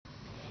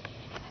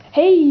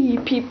Hey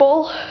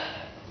people,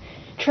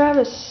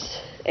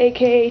 Travis,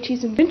 aka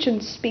Cheese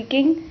Inventions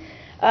speaking.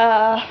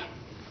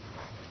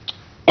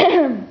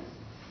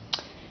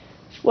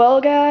 Well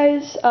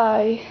guys,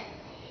 I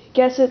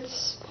guess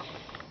it's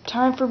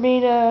time for me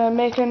to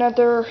make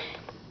another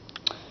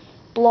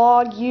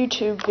blog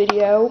YouTube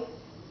video.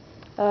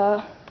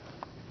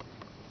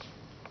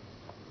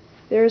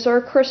 There's our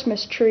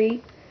Christmas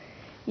tree.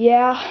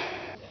 Yeah,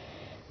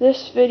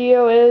 this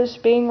video is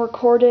being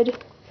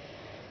recorded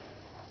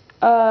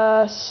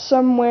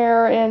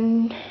somewhere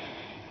in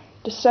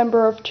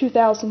December of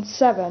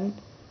 2007.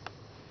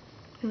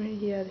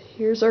 Yeah,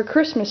 here's our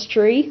Christmas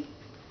tree.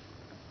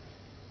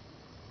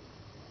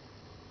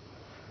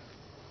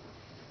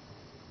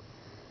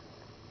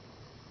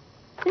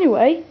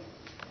 Anyway,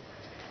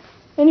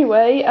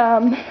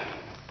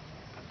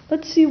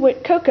 let's see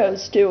what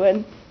CoCo's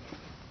doing.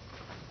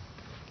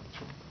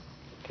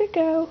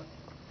 CoCo,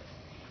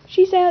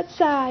 she's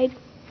outside.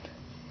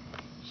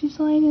 She's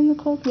lying in the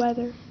cold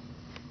weather.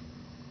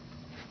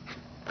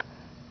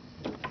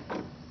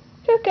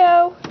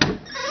 CoCo,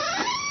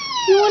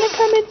 you want to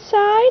come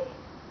inside?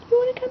 You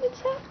want to come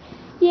inside?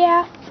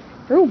 Yeah.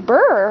 Ooh,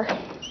 brr.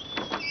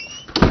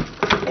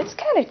 It's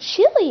kind of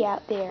chilly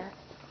out there.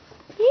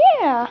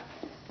 Yeah.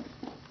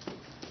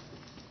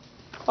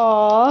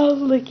 Aw,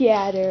 look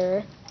at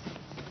her.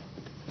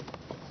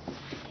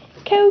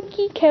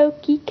 Cokie,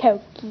 Cokie,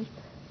 Cokie.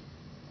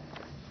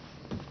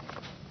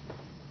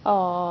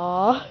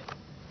 Aw.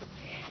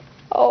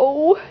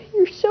 Oh,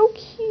 you're so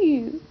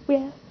cute.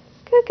 Well,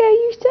 CoCo,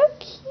 you're so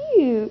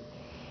cute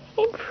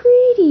and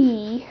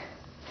pretty.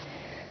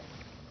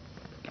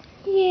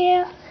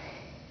 Yeah.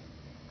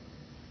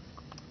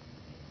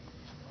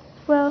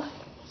 Well,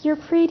 you're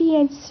pretty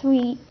and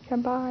sweet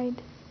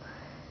combined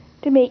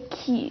to make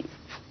cute.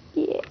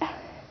 Yeah.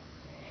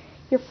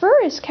 Your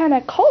fur is kind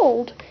of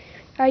cold.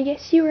 I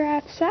guess you were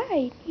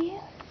outside.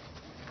 Yeah.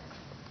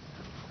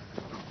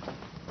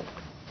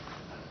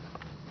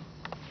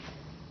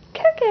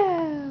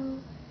 CoCo.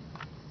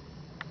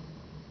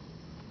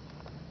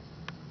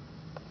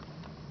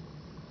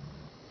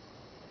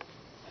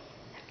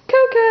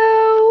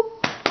 CoCo.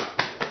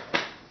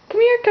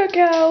 Come here,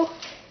 CoCo.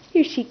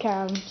 Here she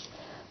comes.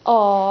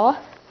 Aw.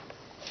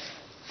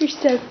 You're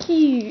so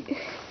cute.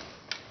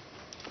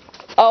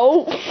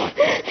 Oh.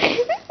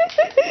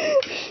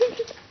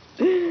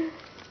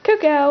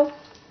 CoCo.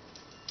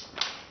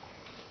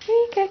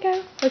 Hey,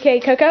 CoCo. Okay,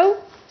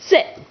 CoCo,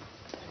 sit.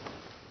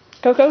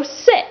 CoCo,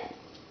 sit.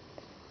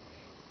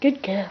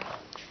 Good girl.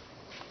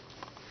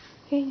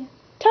 Okay.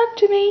 Talk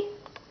to me.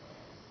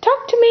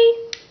 Talk to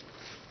me.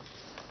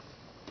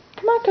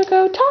 Come on,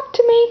 CoCo, talk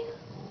to me.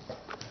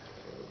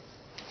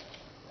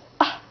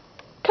 Ah,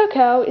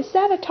 CoCo, is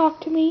that a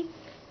talk to me?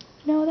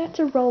 No, that's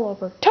a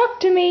rollover. Talk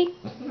to me.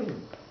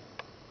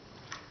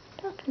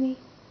 Talk to me.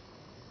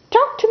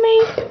 Talk to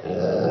me.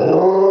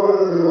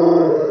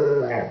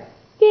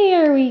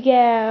 There we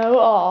go.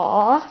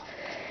 Aw.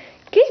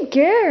 Good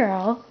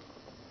girl.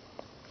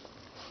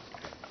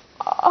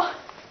 Aw.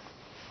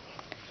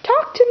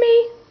 Talk to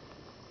me.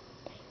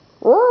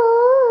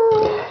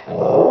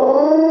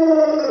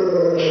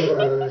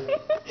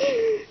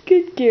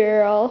 Good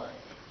girl.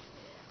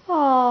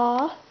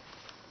 Aw.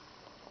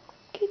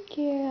 Good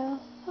girl.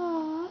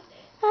 Aw.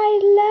 I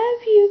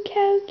love you,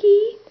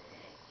 Cokie.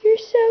 You're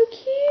so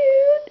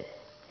cute.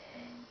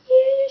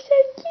 Yeah, you're so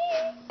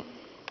cute.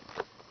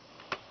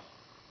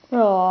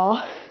 Aw.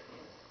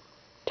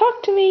 Talk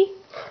to me.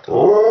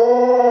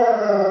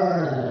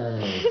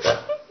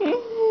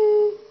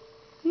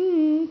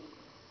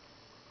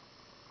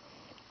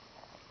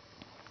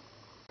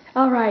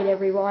 Alright,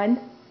 everyone.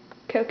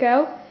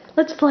 CoCo,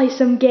 let's play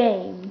some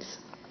games.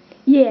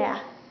 Yeah.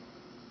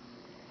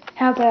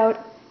 How about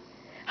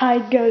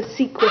hide and go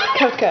seek with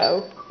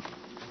CoCo?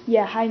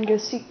 Yeah, hide and go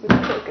seek with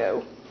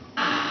CoCo.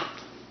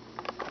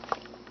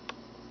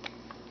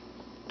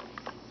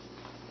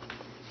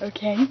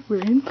 Okay,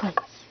 we're in place.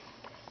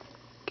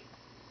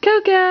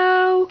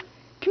 CoCo!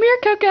 Come here,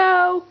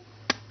 CoCo!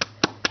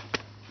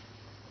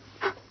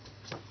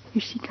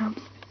 Here she comes.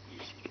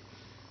 Here she comes.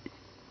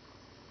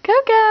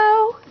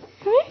 CoCo!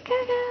 Come here,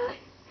 CoCo!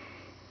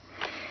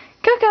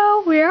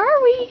 CoCo, where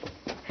are we?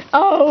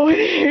 Oh,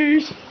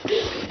 there's...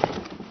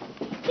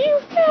 You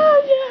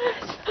found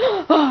us!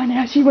 Oh,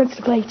 now she wants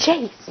to play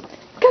chase.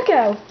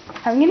 CoCo,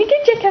 I'm gonna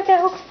get you,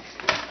 CoCo.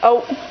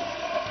 Oh,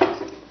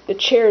 the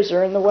chairs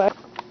are in the way.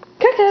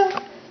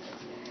 CoCo,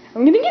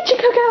 I'm gonna get you,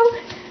 CoCo.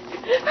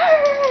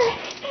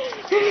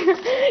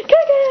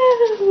 CoCo,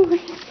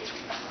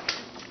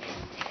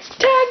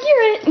 tag,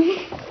 you're it.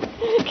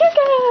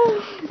 CoCo,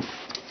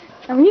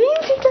 I'm gonna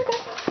get you, CoCo.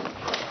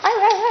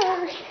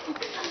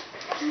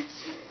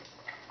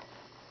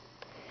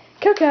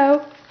 CoCo,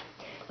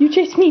 you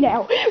chase me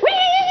now. Whee!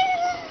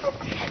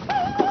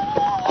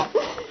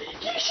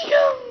 Here she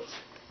comes.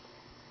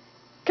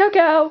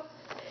 CoCo,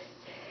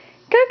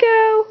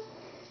 CoCo.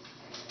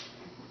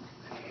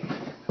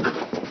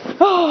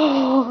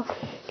 Oh,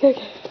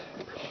 CoCo.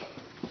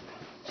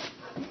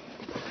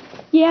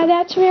 Yeah,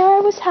 that's where I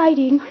was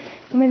hiding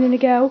a minute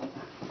ago.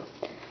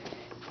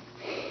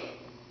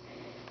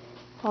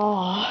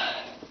 Aw.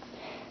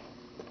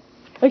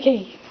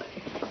 Okay,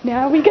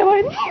 now we go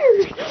in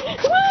here.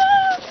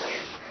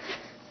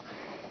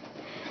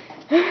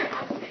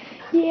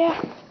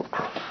 Yeah,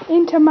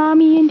 into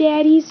Mommy and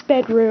Daddy's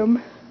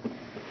bedroom.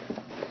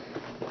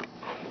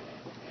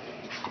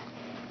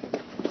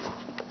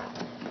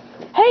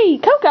 Hey,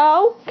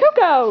 CoCo!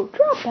 CoCo!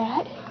 Drop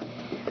that.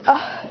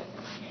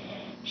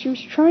 She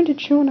was trying to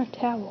chew on a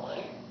towel.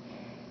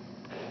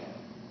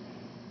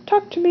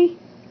 Talk to me.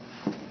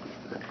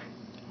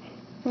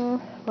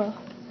 Well.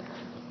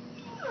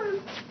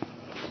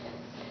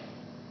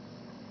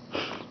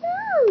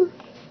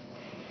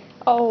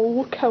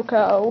 Oh,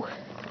 CoCo.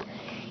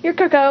 Here,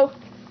 CoCo.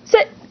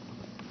 Sit.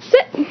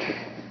 Sit.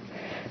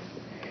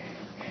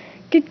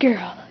 Good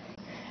girl.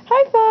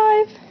 High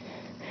five.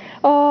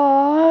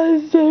 Aw,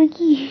 so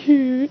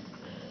cute.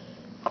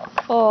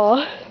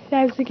 Aw,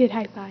 that was a good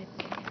high five.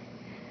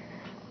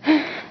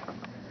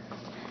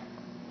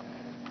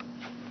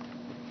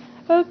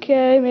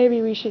 Okay,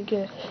 maybe we should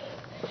get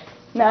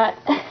not.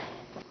 Come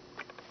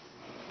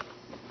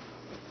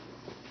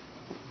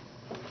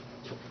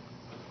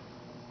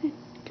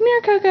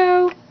here,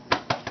 CoCo.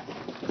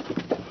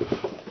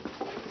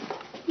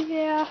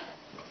 Yeah.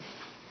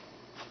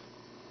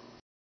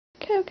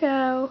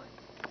 CoCo.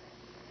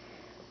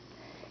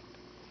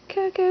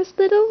 CoCo's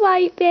little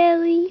white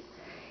belly.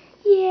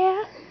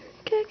 Yeah.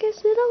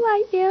 CoCo's little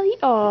white belly.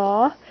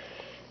 Aw.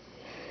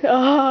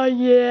 Oh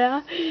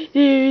yeah,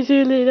 here's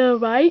your little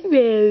white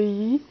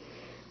belly.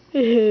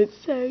 It's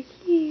so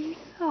cute.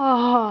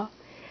 Aw.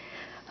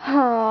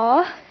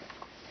 Aw.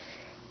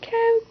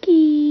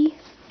 Cokie.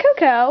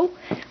 CoCo,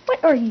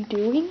 what are you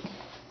doing?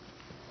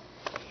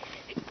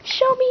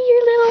 Show me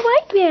your little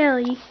white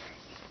belly.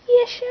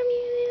 Yeah, show me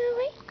your little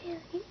white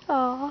belly.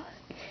 Aw.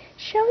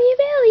 Show me your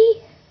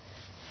belly.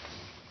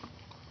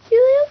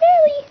 Your little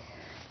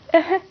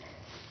belly.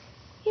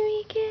 Give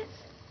me a kiss.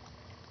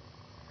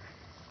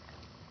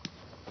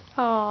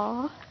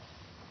 Aww.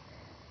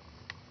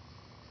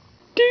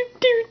 Do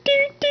do do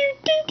do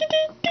do do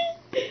do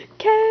do.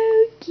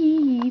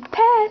 Cokie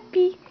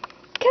Pappy.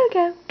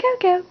 CoCo,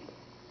 CoCo.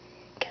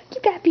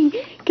 Cokie Pappy.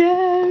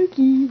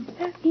 Cokie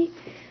Pappy.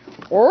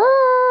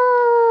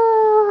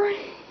 Roar.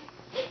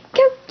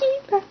 Cokie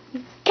Pappy.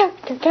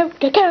 CoCo,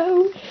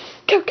 CoCo,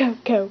 CoCo,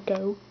 CoCo.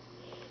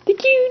 The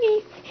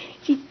cutie.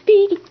 She's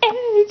big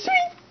and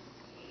sweet.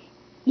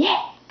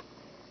 Yeah.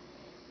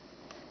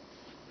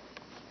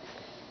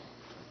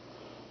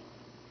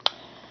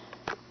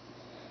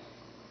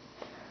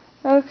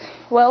 Okay,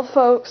 well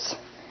folks,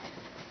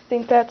 I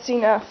think that's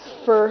enough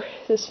for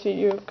this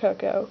video of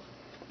CoCo.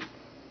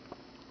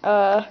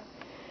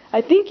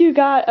 I think you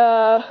got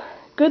a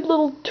good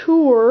little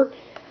tour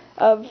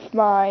of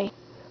my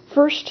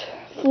first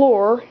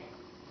floor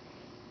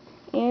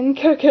in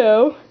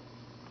CoCo.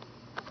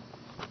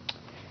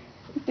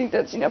 I think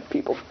that's enough,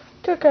 people.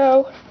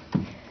 CoCo,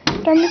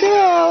 time to go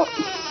out.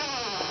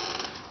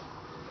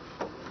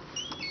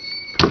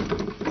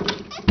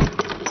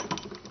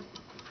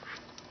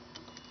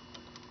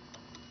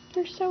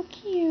 You're so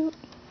cute.